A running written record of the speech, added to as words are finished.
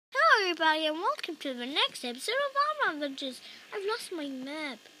everybody, and welcome to the next episode of Our Adventures. I've lost my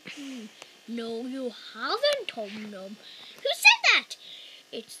map. No, you haven't, Tom Num. Who said that?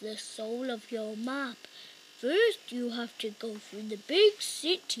 It's the soul of your map. First, you have to go through the big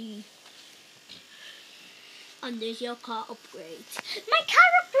city. And there's your car upgrades. My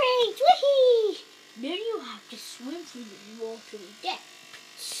car upgrades! Whee! Then you have to swim through the watery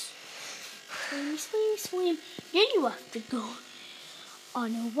depths. Swim, swim, swim. Then you have to go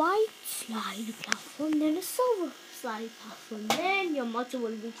on a white slide platform, then a silver slide platform. Then your motor will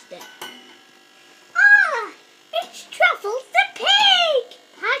reach there. Ah! It's Truffles the pig!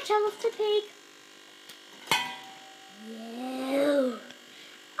 Hi, Truffles the pig. Yeah.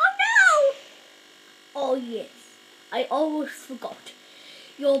 Oh no! Oh yes, I almost forgot.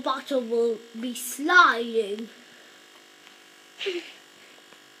 Your bottle will be sliding. 3,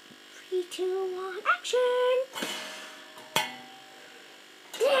 2, 1, action!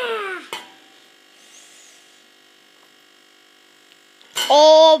 Yeah.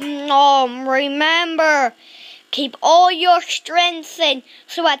 Remember, keep all your strength in,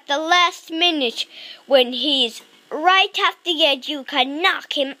 so at the last minute, when he's right at the edge, you can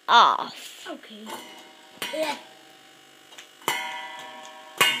knock him off. Okay. Yeah.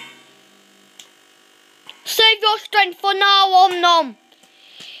 Save your strength for now, Nom.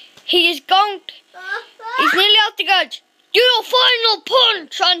 He's nearly out the edge. Do your final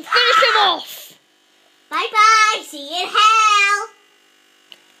punch and finish him off. Bye-bye. See you in hell.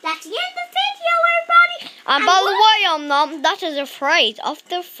 That's the end of the video, everybody. And by the way, Nom, that is a phrase of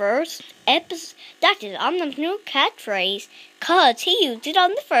the first episode. That is Nom's new catchphrase, because he used it on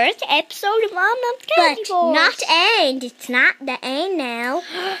the first episode of Nom's Candy Force. But not end. It's not the end now.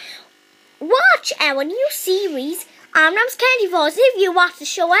 Watch our new series, Nom's Candy Force. If you watch the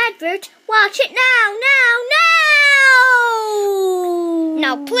show advert, watch it now.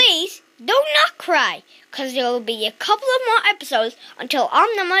 Now, please, do not cry, because there will be a couple of more episodes until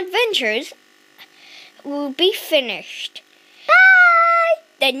Nom Adventures will be finished. Bye!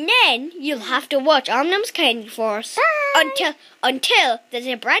 Then you'll have to watch Nom's Candy Force until there's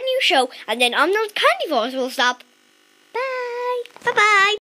a brand new show, and then Nom's Candy Force will stop. Bye! Bye-bye!